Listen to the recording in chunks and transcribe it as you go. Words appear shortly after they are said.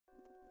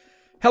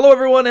Hello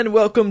everyone and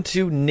welcome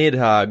to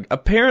Nidhogg.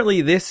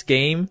 Apparently this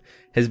game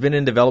has been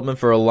in development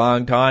for a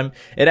long time.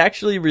 It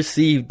actually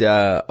received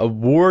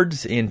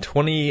awards in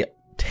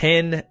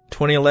 2010,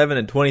 2011,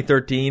 and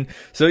 2013.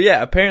 So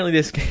yeah, apparently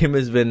this game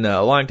has been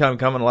a long time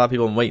coming. A lot of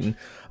people have been waiting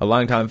a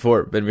long time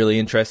for it. Been really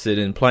interested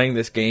in playing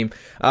this game.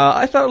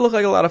 I thought it looked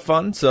like a lot of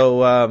fun,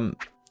 so I'm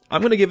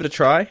going to give it a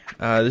try.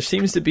 There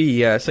seems to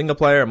be a single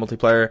player, a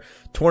multiplayer,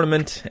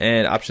 tournament,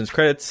 and options,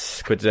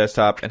 credits, quit to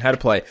desktop, and how to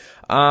play.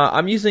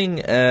 I'm using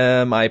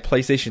my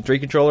PlayStation 3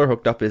 controller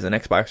hooked up as an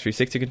Xbox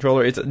 360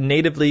 controller. It's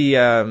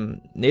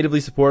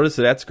natively supported,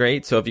 so that's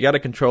great. So if you got a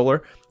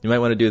controller, you might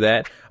want to do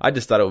that. I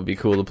just thought it would be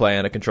cool to play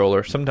on a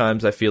controller.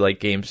 Sometimes I feel like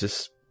games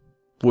just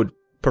would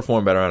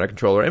perform better on a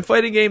controller, and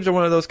fighting games are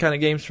one of those kind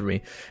of games for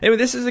me. Anyway,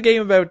 this is a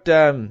game about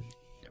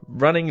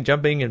running,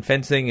 jumping, and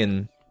fencing,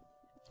 and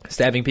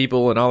stabbing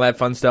people and all that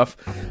fun stuff.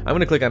 I'm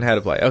going to click on how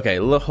to play. Okay,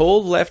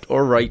 hold left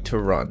or right to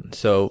run.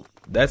 So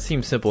that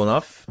seems simple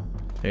enough.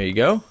 There you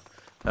go.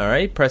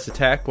 Alright, press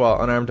attack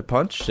while unarmed to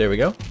punch. There we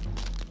go.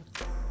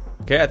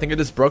 Okay, I think I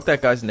just broke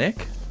that guy's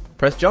neck.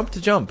 Press jump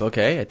to jump.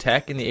 Okay,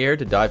 attack in the air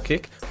to dive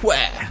kick. Wah!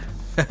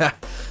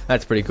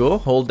 That's pretty cool.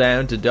 Hold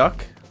down to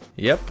duck.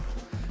 Yep.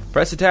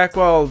 Press attack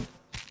while...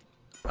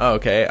 Oh,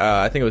 okay,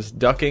 I think it was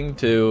ducking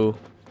to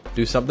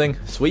do something.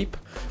 Sweep.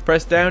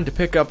 Press down to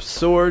pick up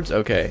swords.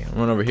 Okay,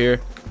 run over here.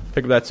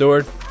 Pick up that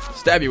sword.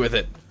 Stab you with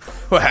it.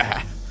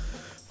 Wah!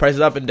 Press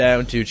it up and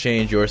down to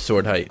change your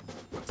sword height.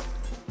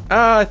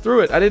 I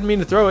threw it. I didn't mean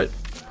to throw it,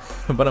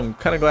 but I'm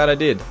kind of glad I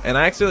did. And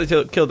I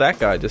accidentally killed that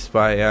guy just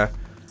by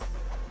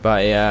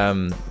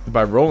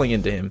rolling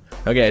into him.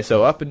 Okay,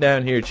 so up and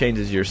down here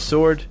changes your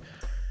sword.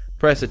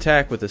 Press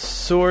attack with a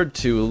sword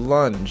to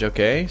lunge.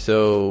 Okay,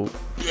 so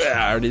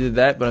yeah, I already did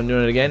that, but I'm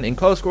doing it again. In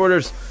close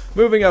quarters,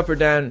 moving up or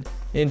down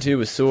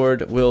into a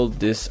sword will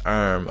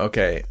disarm.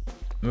 Okay,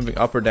 moving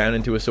up or down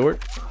into a sword.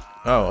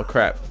 Oh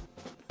crap.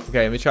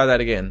 Okay, let me try that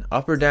again.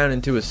 Up or down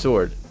into a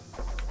sword.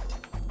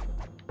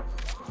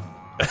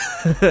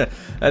 That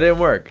didn't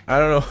work. I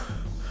don't know.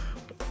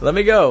 Let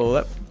me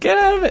go. Get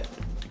out of it.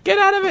 Get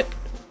out of it.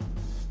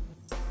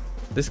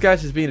 This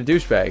guy's just being a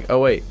douchebag. Oh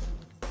wait.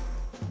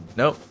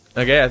 Nope.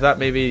 Okay, I thought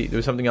maybe there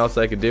was something else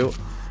I could do.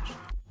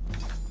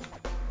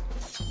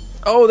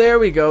 Oh, there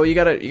we go. You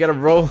gotta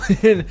roll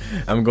in.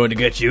 I'm going to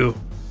get you.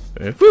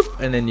 Whoop.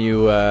 And then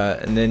you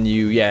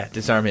yeah,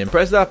 disarm him.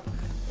 Press up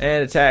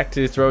and attack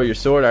to throw your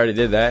sword. I already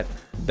did that.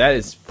 That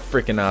is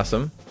freaking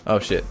awesome. Oh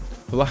shit.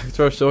 Block,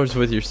 throw swords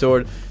with your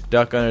sword.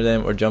 Duck under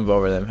them or jump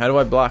over them. How do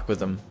I block with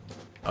them?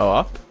 Oh,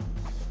 up?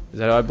 Is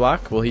that how I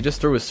block? Well, he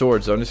just threw his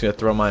sword, so I'm just gonna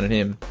throw mine at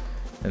him,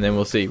 and then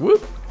we'll see.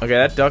 Whoop. Okay,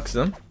 that ducks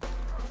them.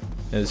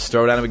 And just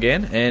throw it at him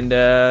again. And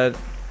okay,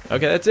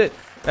 that's it.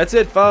 That's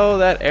it. Follow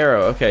that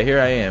arrow. Okay, here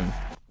I am.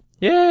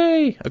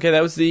 Yay! Okay,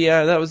 that was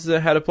the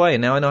how to play.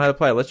 Now I know how to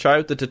play. Let's try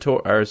with the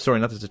tutorial. Or sorry,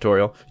 not the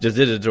tutorial. Just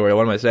did a tutorial.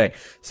 What am I saying?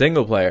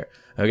 Single player.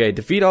 Okay,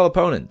 defeat all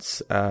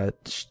opponents.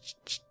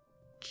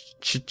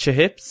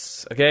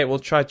 Chihips. Okay, we'll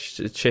try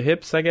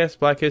Chihips, I guess.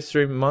 Black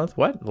History Month.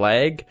 What?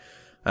 Lag?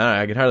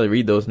 I can hardly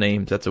read those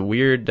names. That's a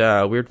weird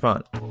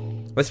font.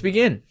 Let's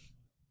begin.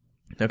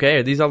 Okay,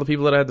 are these all the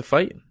people that I had to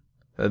fight?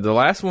 The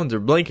last ones are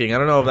blinking. I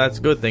don't know if that's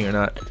a good thing or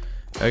not.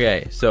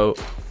 Okay, so...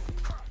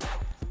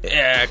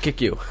 yeah,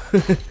 kick you.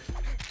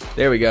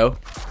 There we go.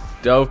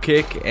 Dove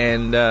kick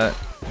and...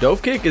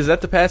 dove kick? Is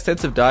that the past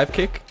tense of dive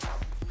kick?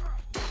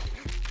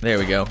 There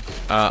we go.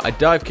 I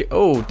dive kick...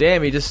 oh,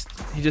 damn, he just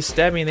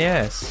stabbed me in the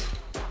ass.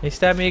 He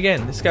stabbed me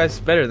again. This guy's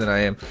better than I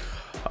am.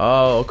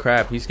 Oh,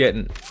 crap. He's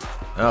getting...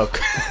 oh,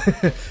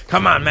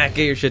 come on, Matt.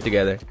 Get your shit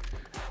together.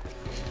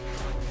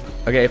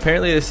 Okay,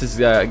 apparently this is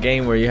a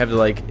game where you have to,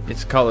 like...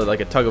 it's called like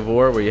a tug of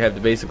war, where you have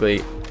to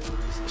basically...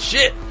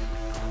 shit!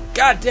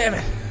 God damn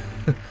it!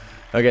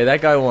 Okay,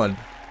 that guy won.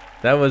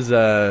 That was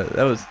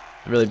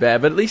really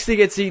bad. But at least he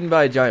gets eaten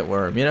by a giant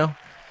worm, you know?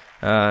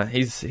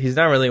 He's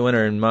not really a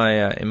winner in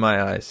my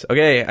eyes.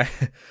 Okay,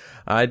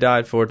 I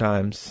died 4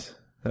 times.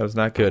 That was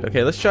not good.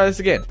 Okay, let's try this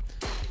again.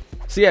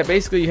 So yeah,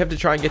 basically you have to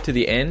try and get to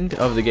the end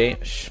of the game.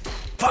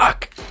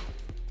 Fuck!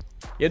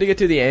 You have to get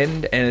to the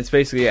end, and it's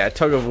basically a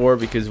tug of war,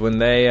 because when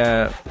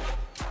they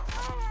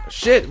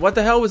shit, what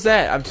the hell was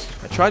that?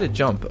 I tried to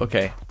jump.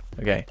 Okay.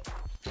 Okay.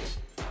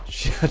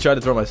 I tried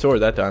to throw my sword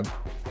that time.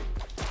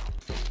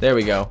 There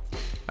we go.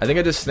 I think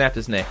I just snapped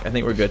his neck. I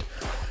think we're good.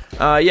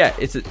 Yeah,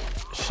 it's a...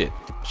 shit.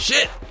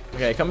 Shit!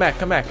 Okay, come back,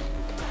 come back.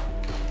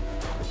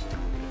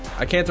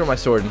 I can't throw my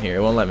sword in here.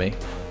 It won't let me.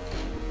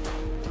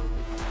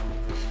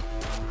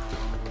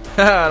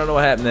 I don't know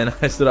what happened then.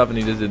 I stood up and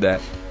he just did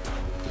that.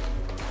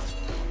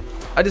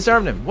 I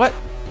disarmed him. What?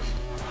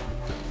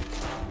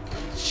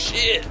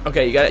 Shit.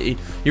 Okay,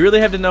 you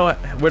really have to know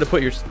where to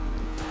put your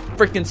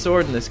freaking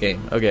sword in this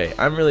game. Okay,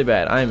 I'm really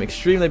bad. I am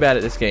extremely bad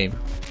at this game.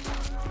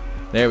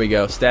 There we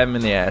go. Stab him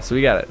in the ass.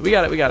 We got it. We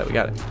got it. We got it. We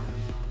got it.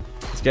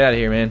 Let's get out of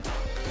here, man.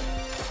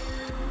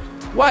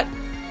 What?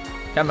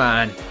 Come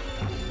on.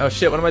 Oh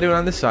shit, what am I doing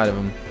on this side of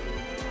him?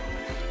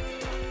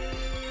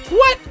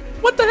 What?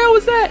 What the hell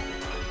was that?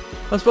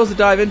 I'm supposed to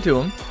dive into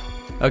him.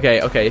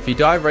 Okay, okay, if you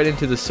dive right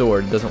into the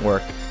sword, it doesn't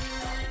work.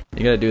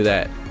 You gotta do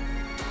that.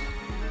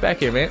 Back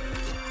here, man.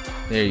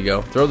 There you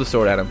go. Throw the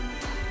sword at him.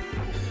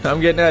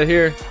 I'm getting out of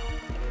here.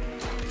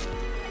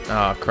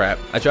 Oh, crap.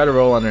 I tried to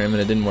roll under him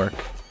and it didn't work.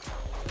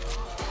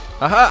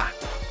 Aha!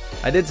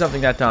 I did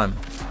something that time.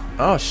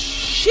 Oh,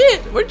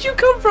 shit! Where'd you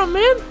come from,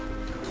 man?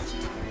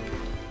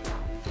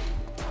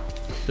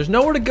 There's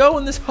nowhere to go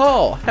in this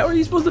hall. How are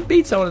you supposed to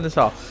beat someone in this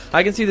hall?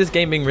 I can see this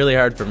game being really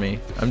hard for me.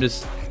 I'm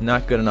just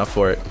not good enough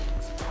for it.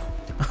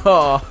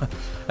 Oh,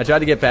 I tried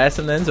to get past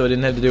him then, so I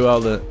didn't have to do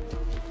all the...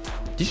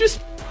 Did you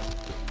just...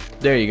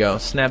 There you go.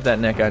 Snap that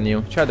neck on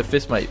you. Tried to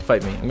fist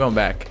fight me. I'm going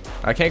back.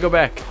 I can't go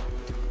back.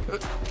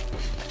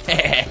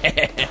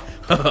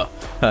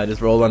 I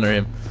just rolled under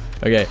him.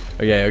 Okay.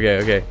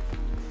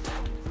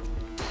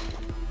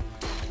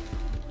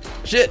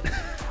 Shit!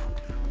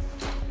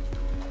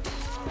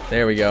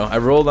 There we go. I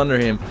rolled under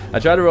him. I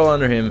tried to roll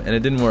under him, and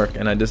it didn't work,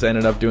 and I just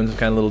ended up doing some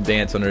kind of little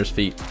dance under his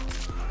feet.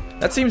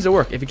 That seems to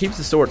work. If he keeps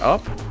the sword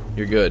up,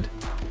 you're good.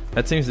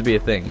 That seems to be a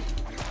thing.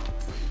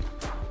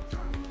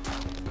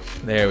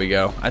 There we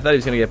go. I thought he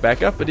was going to get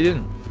back up, but he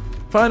didn't.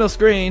 Final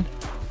screen.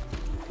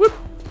 Whoop.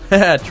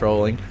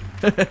 Trolling.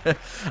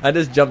 I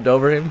just jumped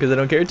over him because I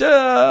don't care.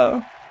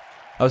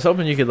 I was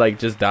hoping you could, like,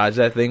 just dodge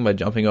that thing by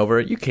jumping over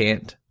it. You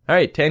can't.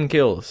 Alright, 10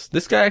 kills.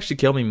 This guy actually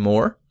killed me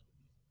more,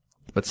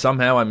 but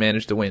somehow I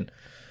managed to win.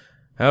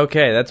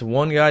 Okay, that's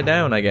one guy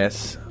down, I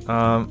guess.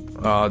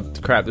 Oh,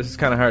 crap. This is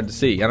kind of hard to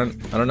see. I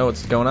don't know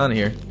what's going on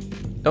here.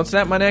 Don't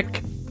snap my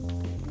neck.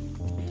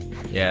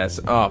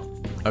 Yes. Oh,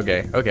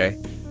 okay.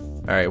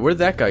 Alright, where'd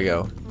that guy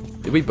go?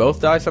 Did we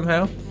both die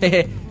somehow?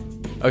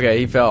 Okay,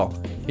 he fell.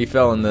 He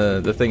fell in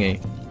the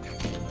thingy.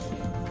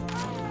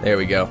 There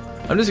we go.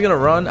 I'm just gonna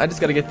run. I just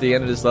gotta get to the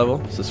end of this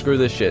level, so screw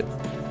this shit.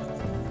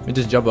 Let me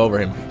just jump over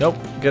him. Nope,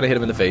 gonna hit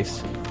him in the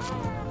face.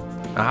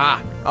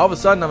 Aha! All of a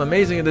sudden, I'm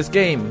amazing at this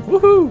game.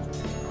 Woohoo!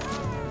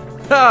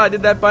 Ha! I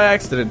did that by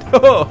accident.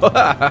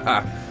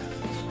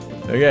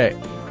 Okay.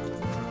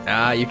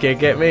 Ah, you can't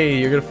get me.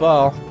 You're gonna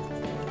fall.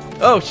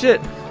 Oh, shit!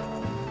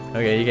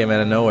 Okay, he came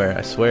out of nowhere.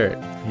 I swear it.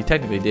 He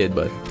technically did,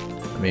 but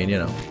I mean, you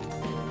know.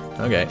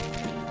 Okay.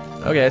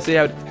 Okay, I see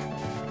how it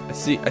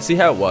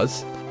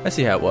was. I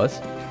see how it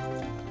was.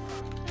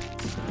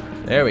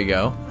 There we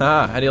go.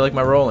 Ah, how do you like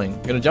my rolling?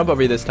 I'm gonna jump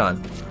over you this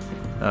time.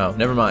 Oh,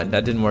 never mind.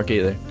 That didn't work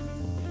either.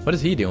 What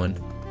is he doing?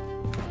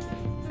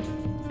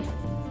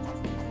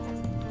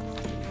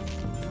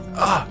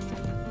 Ah!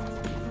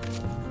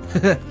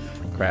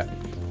 Crap.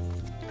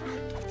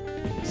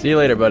 See you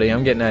later, buddy.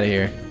 I'm getting out of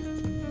here.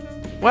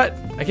 What?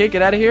 I can't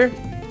get out of here?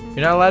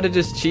 You're not allowed to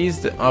just cheese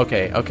the...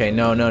 Okay.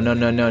 No,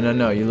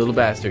 you little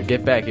bastard.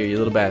 Get back here, you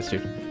little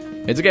bastard.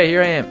 It's okay,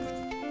 here I am.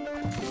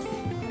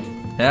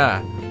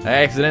 Ah,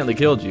 I accidentally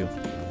killed you.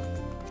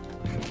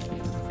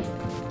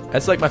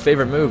 That's like my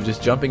favorite move,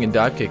 just jumping and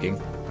dive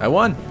kicking. I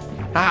won.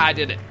 Ah, I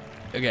did it.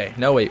 Okay,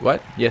 no wait,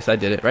 what? Yes, I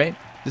did it, right?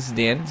 This is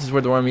the end. This is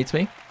where the worm eats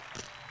me.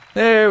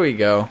 There we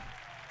go.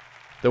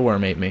 The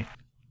worm ate me.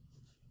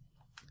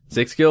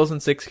 6 kills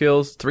and 6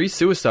 kills. 3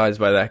 suicides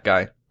by that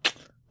guy.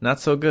 Not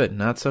so good,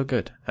 not so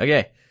good.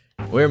 Okay,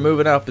 we're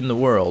moving up in the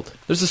world.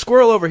 There's a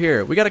squirrel over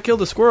here. We gotta kill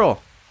the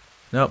squirrel.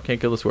 Nope, can't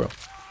kill the squirrel.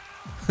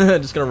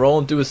 Just gonna roll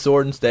into his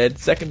sword instead.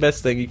 Second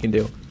best thing you can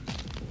do.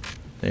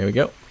 There we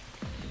go.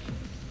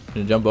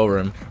 Gonna jump over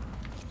him.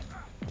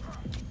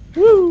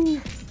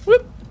 Woo!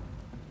 Whoop!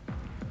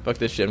 Fuck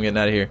this shit, I'm getting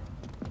out of here.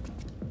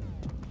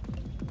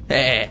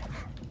 Hey!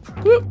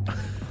 Whoop!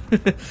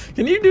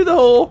 Can you do the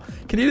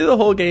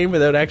whole game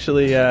without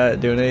actually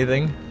doing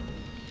anything?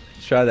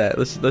 Let's try that.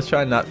 Let's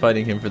try not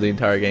fighting him for the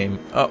entire game.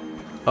 Oh,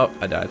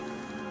 I died.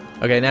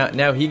 Okay,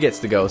 now he gets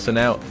to go. So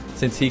now,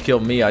 since he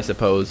killed me, I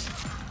suppose.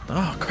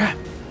 Oh crap!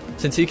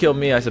 Since he killed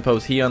me, I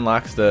suppose he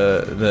unlocks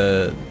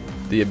the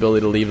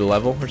ability to leave the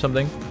level or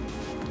something.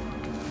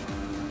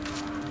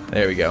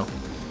 There we go.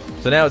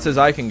 So now it says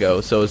I can go.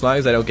 So as long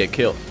as I don't get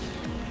killed.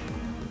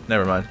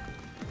 Never mind.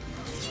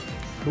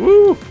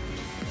 Woo!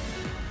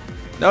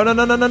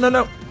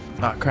 No!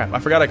 Oh crap! I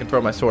forgot I could throw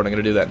my sword. I'm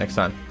gonna do that next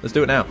time. Let's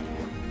do it now.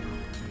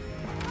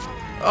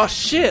 Oh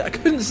shit! I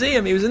couldn't see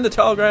him. He was in the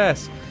tall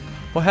grass.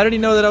 Well, how did he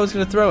know that I was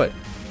gonna throw it?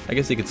 I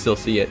guess he could still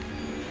see it.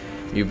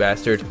 You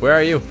bastard! Where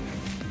are you?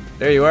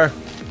 There you are.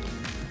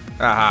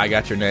 Aha! I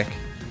got your neck.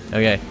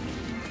 Okay.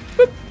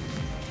 Whoop.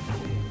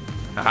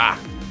 Aha!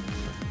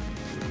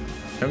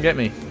 Come get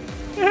me.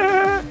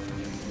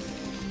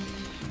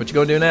 What you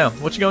gonna do now?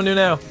 What you gonna do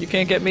now? You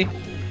can't get me.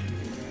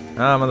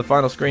 Ah, I'm on the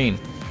final screen.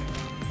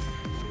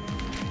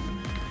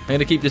 I'm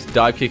gonna keep just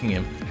dive kicking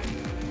him.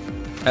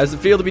 How's it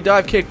feel to be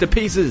dive kicked to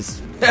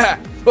pieces?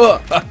 I'm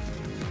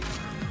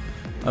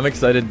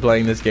excited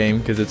playing this game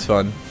because it's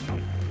fun.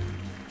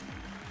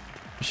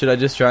 Should I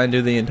just try and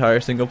do the entire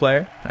single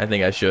player? I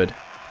think I should.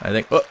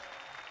 Oh.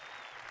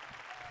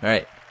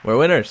 Alright, we're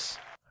winners.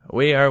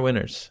 We are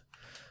winners.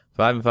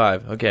 5 and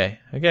 5. Okay.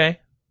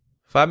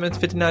 5 minutes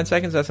 59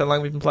 seconds. That's how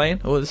long we've been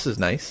playing. Oh, this is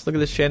nice. Look at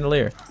this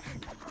chandelier.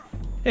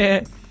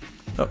 Yeah.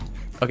 Oh.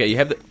 Okay, you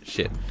have the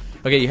shit.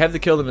 Okay, you have to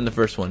kill them in the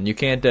first one. You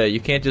can't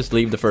just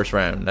leave the first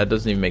round. That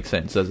doesn't even make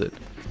sense, does it?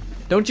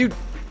 Don't you?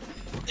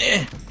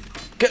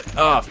 Good.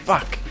 Oh,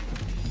 fuck.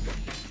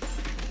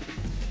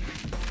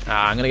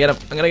 Ah, I'm gonna get him.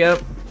 I'm gonna get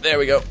him. There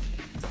we go.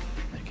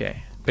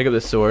 Okay. Pick up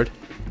this sword.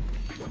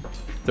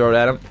 Throw it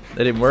at him.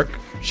 That didn't work.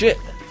 Shit.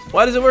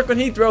 Why does it work when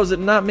he throws it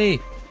and not me?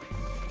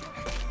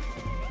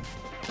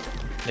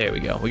 There we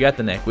go. We got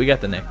the neck. We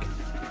got the neck.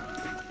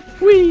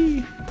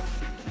 Whee!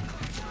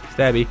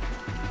 Stabby.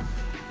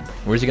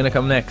 Where's he gonna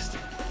come next?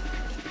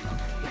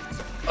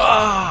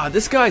 Ah,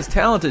 this guy's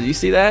talented. You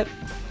see that?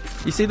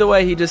 You see the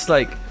way he just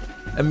like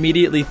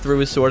immediately threw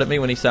his sword at me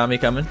when he saw me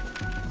coming?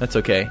 That's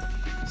okay.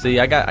 See,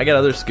 I got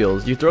other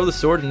skills. You throw the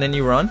sword and then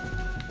you run.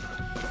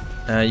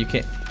 You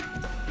can't.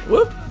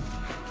 Whoop!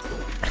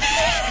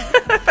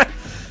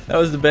 That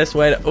was the best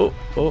way to.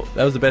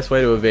 That was the best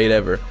way to evade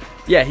ever.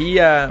 Yeah, he.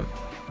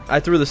 I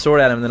threw the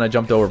sword at him and then I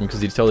jumped over him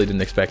because he totally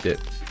didn't expect it.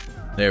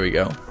 There we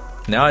go.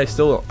 Now I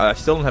still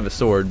don't have a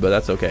sword, but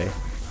that's okay.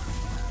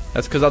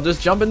 That's because I'll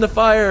just jump in the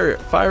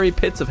fiery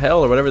pits of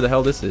hell or whatever the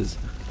hell this is.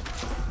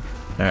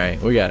 All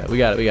right, we got it. We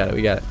got it. We got it.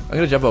 We got it. I'm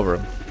gonna jump over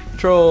him.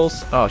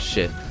 Trolls. Oh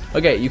shit.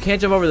 Okay, you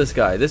can't jump over this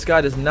guy. This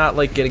guy does not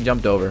like getting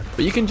jumped over.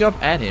 But you can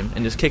jump at him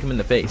and just kick him in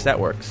the face. That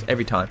works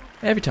every time.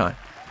 Every time.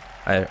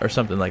 Or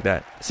something like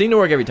that. Seemed to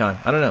work every time.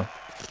 I don't know.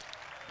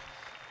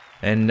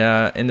 And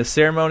in the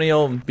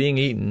ceremonial being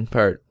eaten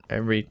part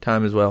every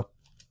time as well.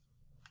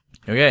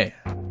 Okay.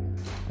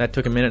 That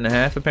took a minute and a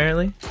half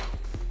apparently.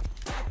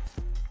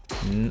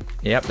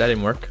 Yep, that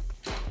didn't work.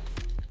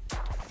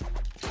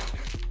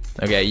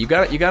 Okay, you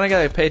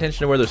gotta pay attention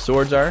to where their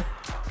swords are.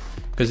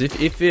 Because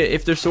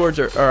if their swords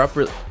are up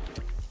really...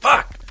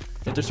 Fuck!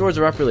 If their swords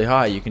are up really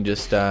high, you can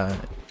just, yeah,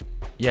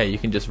 you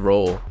can just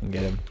roll and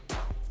get him.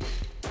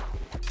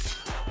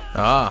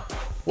 Ah.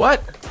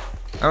 What?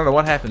 I don't know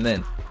what happened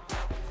then.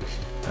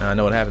 I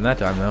know what happened that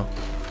time, though.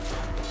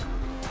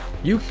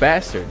 You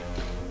bastard.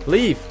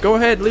 Leave. Go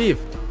ahead, leave.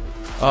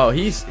 Oh,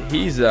 he's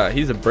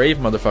a brave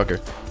motherfucker.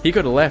 He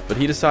could have left, but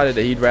he decided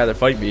that he'd rather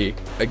fight me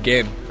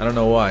again. I don't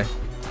know why.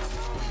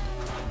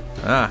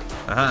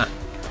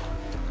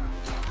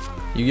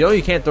 You know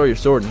you can't throw your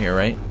sword in here,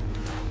 right?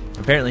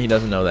 Apparently he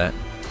doesn't know that.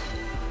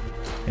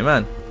 Come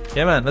on.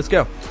 Come on, let's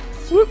go.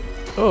 Whoop.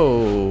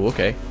 Oh,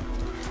 okay.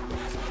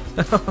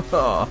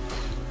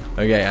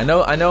 Okay, I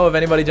know if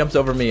anybody jumps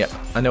over me,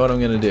 I know what I'm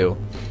gonna do.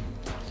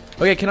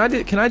 Okay, can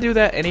I do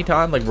that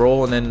anytime? Like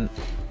roll and then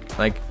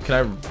like can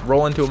I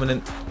roll into him and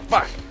then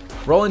fuck!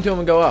 Roll into him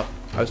and go up.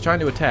 I was trying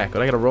to attack,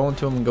 but I gotta roll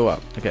into him and go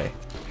up. Okay.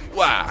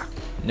 Wow.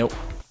 Nope.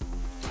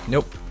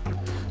 Nope.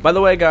 By the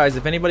way, guys,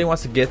 if anybody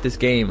wants to get this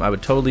game, I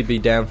would totally be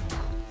down.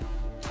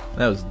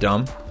 That was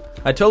dumb.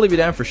 I'd totally be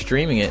down for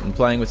streaming it and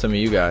playing with some of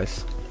you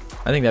guys.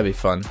 I think that'd be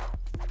fun.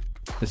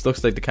 This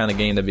looks like the kind of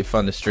game that'd be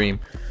fun to stream.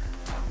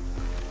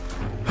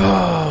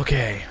 Oh,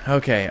 okay.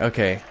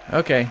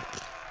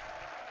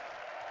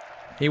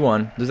 He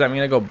won. Does that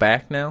mean I go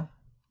back now?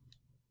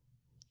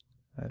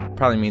 That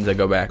probably means I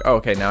go back. Oh,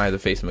 okay, now I have to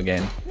face him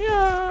again.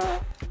 Yeah.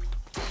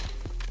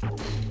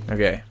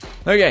 Okay.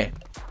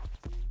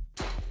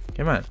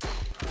 Come on.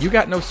 You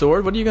got no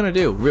sword? What are you gonna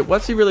do?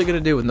 What's he really gonna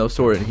do with no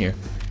sword in here?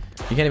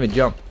 You can't even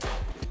jump.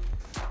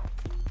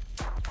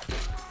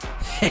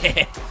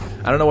 I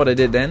don't know what I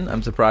did then.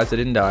 I'm surprised I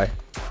didn't die.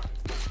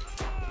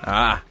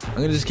 I'm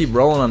gonna just keep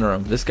rolling under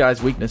him. This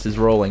guy's weakness is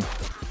rolling.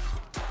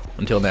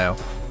 Until now.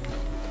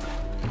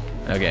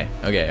 Okay.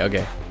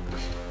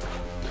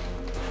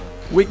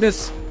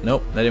 Weakness.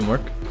 Nope, that didn't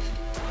work.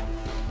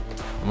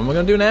 What am I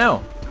gonna do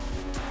now?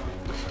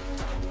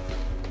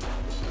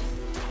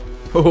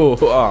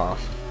 Oh.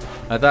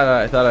 I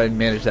thought I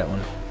managed that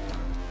one.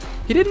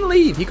 He didn't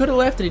leave. He could have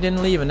left and he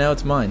didn't leave, and now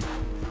it's mine.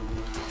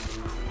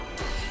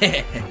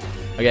 Okay,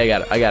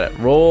 I got it.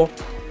 Roll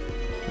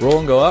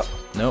and go up.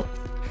 Nope.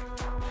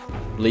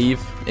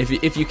 Leave.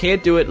 If you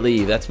can't do it,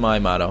 leave. That's my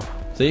motto.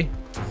 See?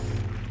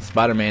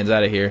 Spider-Man's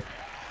out of here.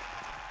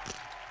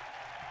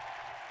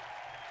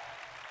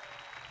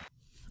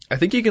 I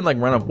think you can like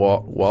run up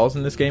walls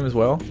in this game as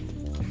well.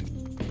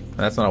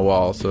 That's not a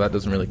wall, so that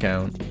doesn't really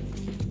count.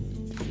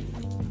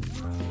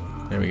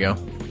 There we go.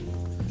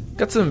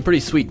 Got some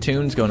pretty sweet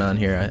tunes going on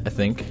here, I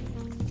think.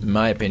 In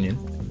my opinion.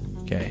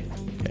 Okay.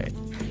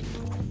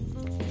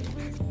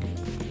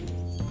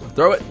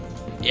 Throw it!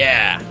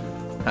 Yeah!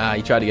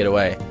 You tried to get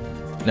away.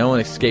 No one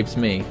escapes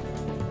me.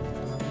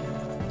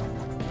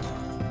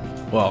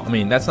 Well, I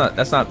mean, that's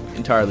not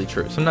entirely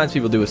true. Sometimes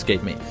people do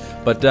escape me.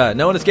 But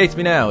no one escapes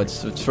me now.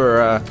 It's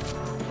for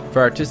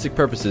artistic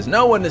purposes.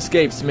 No one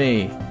escapes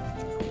me!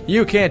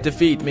 You can't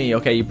defeat me!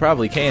 Okay, you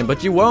probably can,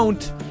 but you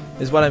won't!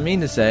 Is what I mean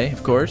to say,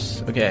 of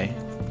course. Okay.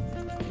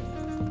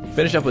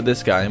 Finish up with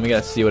this guy, and we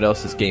gotta see what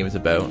else this game is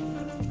about.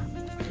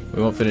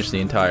 We won't finish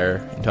the entire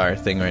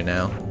thing right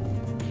now.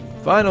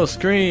 Final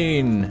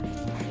screen!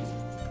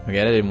 Okay,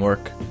 that didn't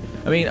work.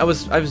 I mean, I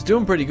was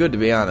doing pretty good, to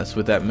be honest,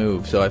 with that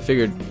move, so I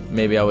figured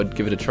maybe I would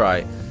give it a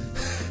try.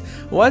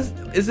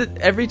 Is it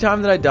every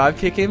time that I dive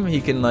kick him,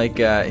 he can, like,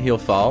 he'll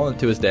fall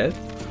into his death?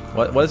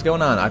 What is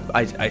going on?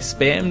 I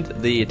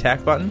spammed the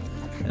attack button,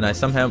 and I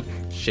somehow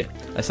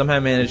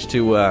managed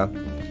to,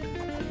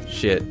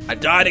 shit. I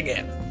died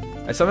again!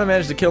 I somehow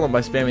managed to kill him by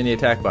spamming the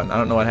attack button. I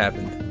don't know what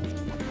happened.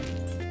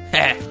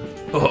 Ha!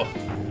 Oh.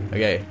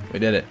 Okay, we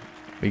did it.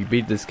 We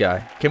beat this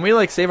guy. Can we,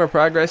 like, save our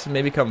progress and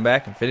maybe come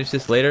back and finish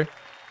this later?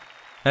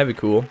 That'd be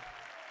cool.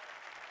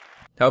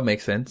 That would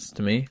make sense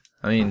to me.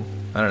 I mean,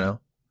 I don't know.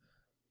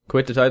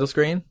 Quit the title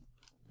screen.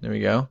 There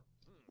we go.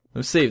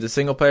 Let's see if the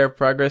single player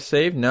progress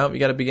saved. No, we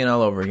gotta begin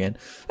all over again.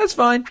 That's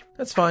fine.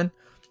 That's fine.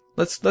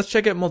 Let's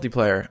check out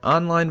multiplayer.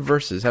 Online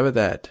versus. How about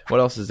that? What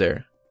else is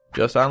there?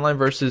 Just online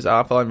versus,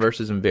 offline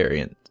versus, and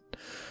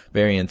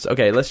variants.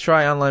 Okay, let's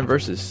try online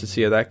versus to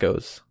see how that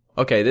goes.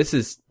 Okay, this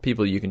is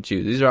people you can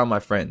choose. These are all my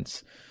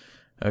friends.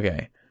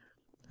 Okay.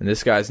 And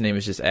this guy's name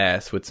is just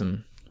ass with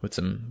some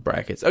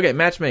brackets. Okay,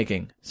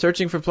 matchmaking.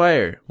 Searching for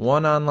player.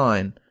 1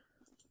 online.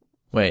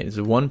 Wait, is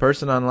it 1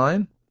 person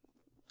online?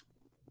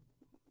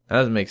 That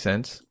doesn't make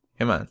sense.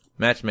 Come on.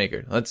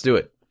 Matchmaker. Let's do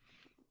it.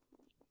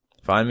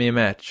 Find me a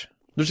match.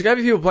 There's gotta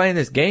be people playing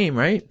this game,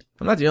 right?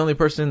 I'm not the only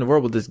person in the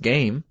world with this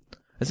game.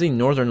 I see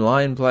Northern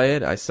Lion play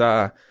it. I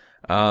saw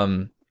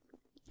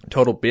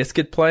Total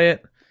Biscuit play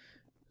it.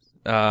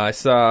 I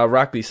saw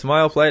Rockly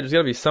Smile play it. There's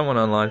gotta be someone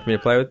online for me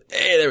to play with.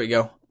 Hey, there we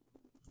go.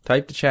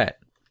 Type to chat.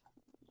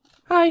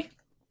 Hi.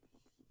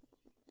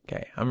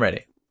 Okay, I'm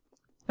ready.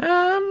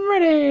 I'm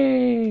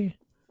ready.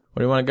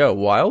 Where do you want to go?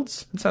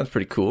 Wilds? That sounds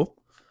pretty cool.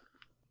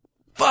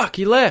 Fuck,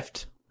 he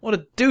left. What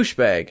a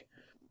douchebag.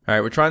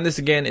 Alright, we're trying this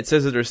again. It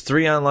says that there's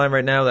 3 online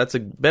right now. That's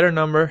a better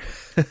number.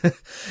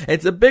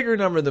 It's a bigger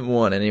number than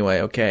 1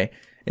 anyway, okay.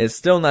 It's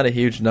still not a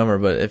huge number,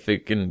 but if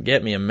it can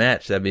get me a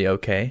match, that'd be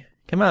okay.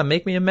 Come on,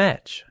 make me a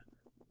match.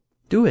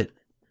 Do it.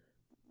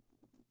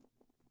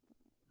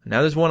 Now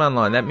there's 1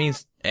 online. That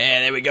means...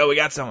 there we go. We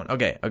got someone.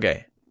 Okay,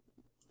 okay.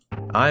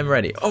 I'm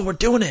ready. Oh, we're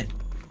doing it.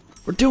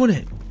 We're doing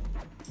it.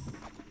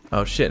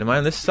 Oh, shit. Am I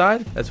on this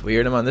side? That's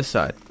weird. I'm on this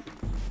side.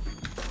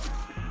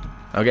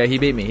 Okay, he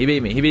beat me. He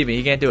beat me. He beat me.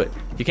 He can't do it.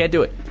 You can't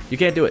do it. You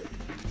can't do it.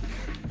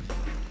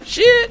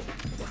 Shit!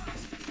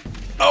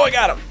 Oh, I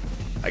got him.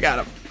 I got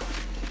him.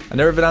 I've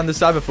never been on this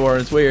side before,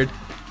 and it's weird.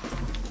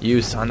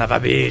 You son of a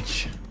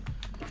bitch.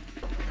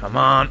 Come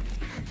on.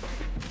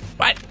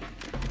 What?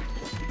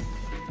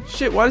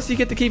 Shit, why does he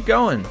get to keep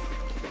going?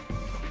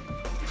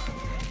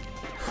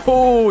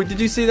 Oh,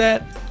 did you see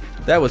that?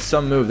 That was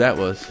some move, that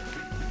was.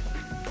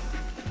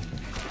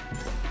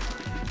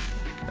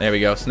 There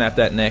we go. Snap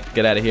that neck.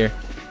 Get out of here.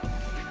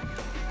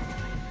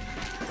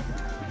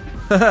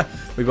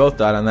 We both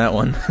died on that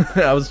one.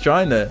 I was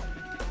trying to...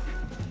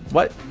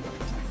 What?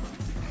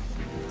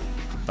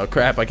 Oh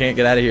crap, I can't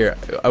get out of here.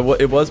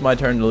 It was my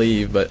turn to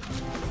leave, but...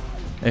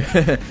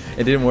 it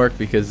didn't work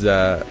because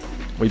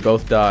we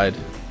both died.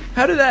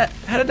 How did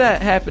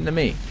that happen to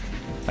me?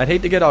 I'd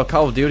hate to get all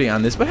Call of Duty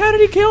on this, but how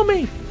did he kill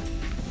me?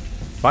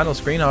 Final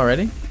screen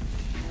already?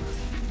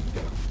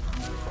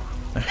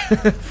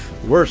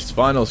 Worst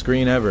final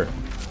screen ever.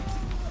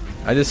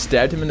 I just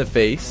stabbed him in the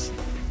face.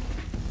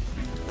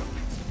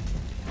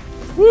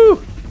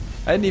 Woo!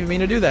 I didn't even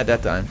mean to do that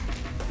time.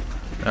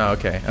 Oh,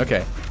 okay,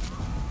 okay.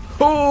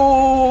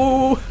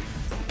 Oh!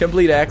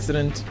 Complete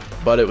accident,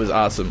 but it was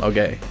awesome.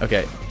 Okay,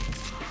 okay.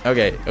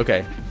 Okay,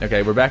 okay,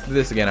 okay. We're back to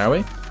this again, are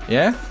we?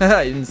 Yeah?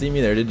 You didn't see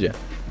me there, did you?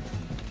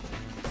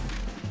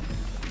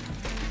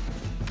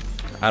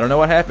 I don't know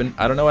what happened.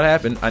 I don't know what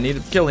happened. I need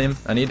to kill him.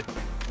 I need...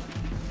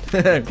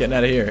 I'm getting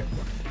out of here.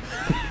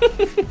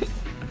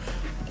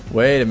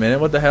 Wait a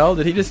minute. What the hell?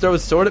 Did he just throw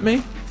his sword at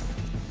me?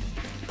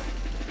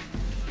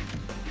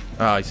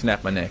 Oh, he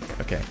snapped my neck.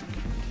 Okay.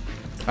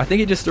 I think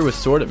he just threw his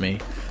sword at me.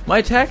 My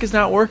attack is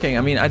not working.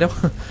 I mean, I don't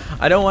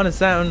want to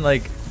sound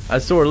like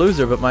a sore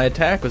loser, but my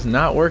attack was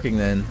not working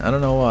then. I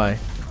don't know why.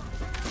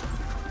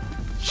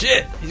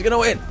 Shit! He's gonna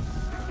win!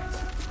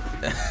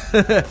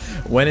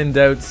 When in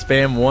doubt,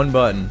 spam 1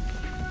 button.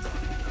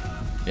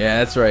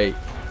 Yeah, that's right.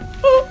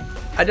 Oh,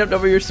 I jumped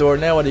over your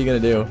sword. Now what are you gonna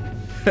do?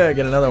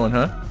 Get another one,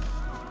 huh?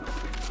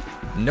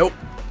 Nope.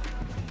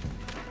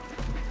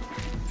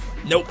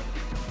 Nope.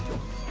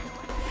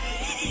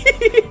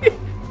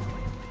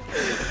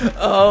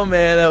 Oh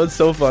man, that was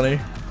so funny.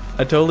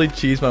 I totally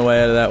cheesed my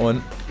way out of that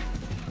one.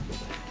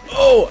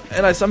 Oh,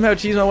 and I somehow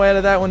cheesed my way out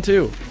of that one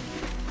too.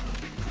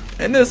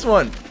 And this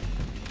one.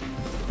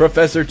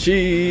 Professor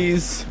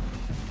Cheese.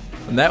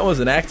 And that was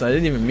an accident. I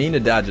didn't even mean to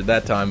dodge it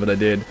that time, but I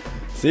did.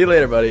 See you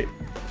later, buddy.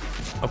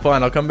 Oh,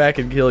 fine, I'll come back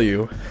and kill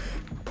you.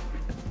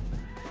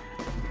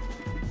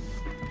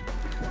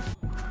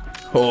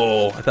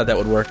 Oh, I thought that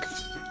would work.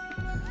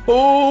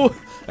 Oh,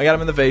 I got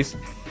him in the face.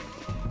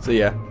 So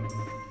yeah.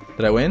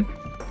 Did I win?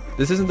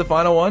 This isn't the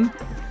final one?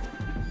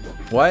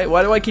 Why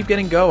do I keep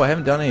getting go? I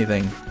haven't done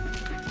anything.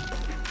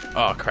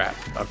 Oh crap.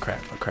 Oh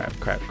crap. Oh crap.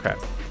 Crap. Crap.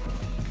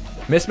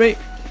 Miss me?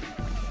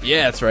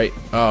 Yeah, that's right.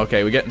 Oh,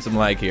 okay. We're getting some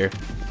lag here.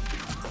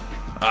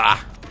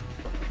 Ah.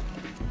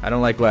 I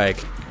don't like lag.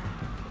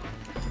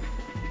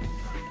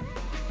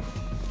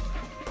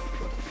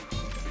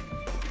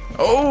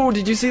 Oh,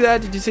 did you see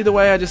that? Did you see the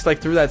way I just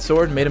like threw that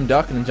sword and made him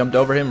duck and then jumped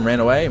over him and ran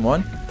away and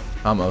won?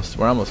 Almost.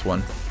 We're almost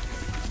won.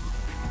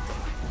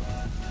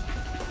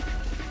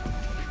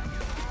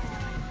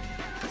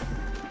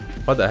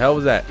 What the hell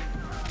was that?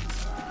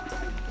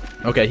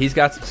 Okay, he's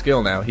got some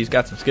skill now. He's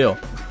got some skill.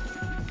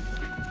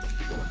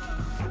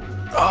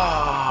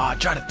 Oh, I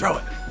tried to throw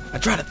it. I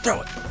tried to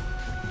throw it.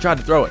 Tried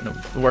to throw it. No,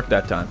 it worked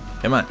that time.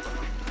 Come on.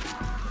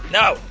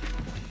 No.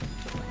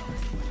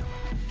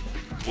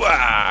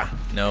 Wah.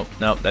 Nope,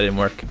 nope, that didn't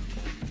work.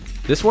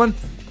 This one?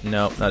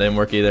 Nope, that didn't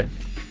work either.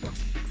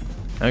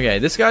 Okay,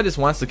 this guy just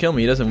wants to kill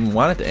me. He doesn't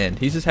want it to end.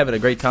 He's just having a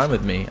great time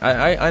with me.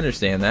 I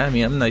understand that. I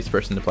mean, I'm a nice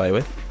person to play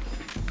with.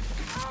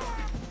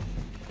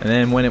 And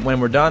then when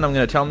we're done, I'm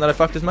gonna tell him that I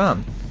fucked his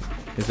mom,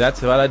 because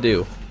that's what I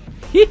do.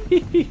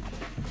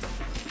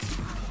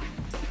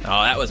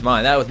 Oh, that was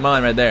mine. That was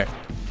mine right there.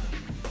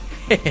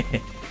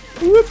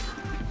 Whoop.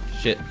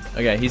 Shit.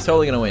 Okay, he's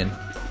totally gonna win.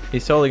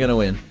 He's totally gonna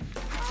win.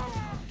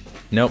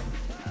 Nope.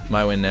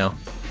 My win now.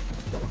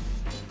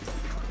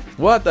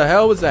 What the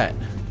hell was that?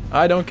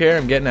 I don't care.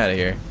 I'm getting out of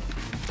here.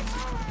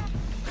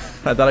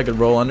 I thought I could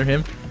roll under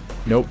him.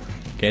 Nope.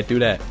 Can't do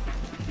that.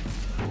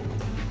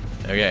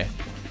 Okay.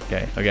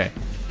 Okay. Okay.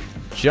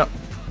 Jump.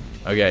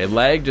 Okay.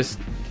 Lag just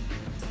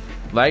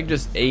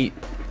ate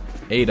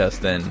us.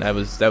 Then that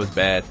was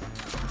bad.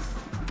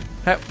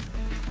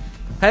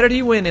 How did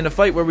he win in a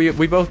fight where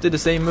we both did the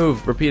same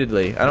move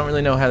repeatedly? I don't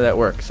really know how that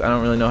works. I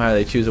don't really know how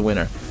they choose a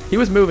winner. He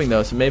was moving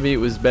though, so maybe it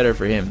was better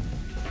for him.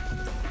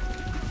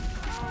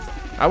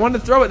 I wanted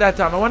to throw it that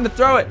time. I wanted to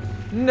throw it.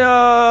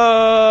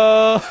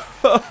 No.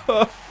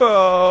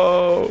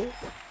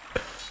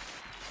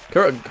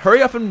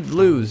 Hurry up and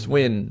lose,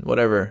 win,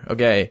 whatever.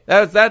 Okay,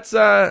 that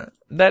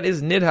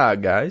is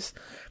Nidhogg, guys.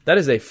 That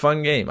is a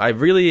fun game. I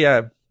really,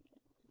 I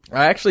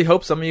actually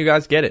hope some of you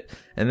guys get it,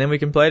 and then we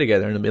can play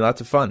together, and it'll be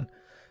lots of fun.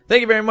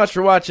 Thank you very much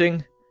for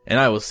watching, and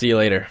I will see you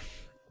later.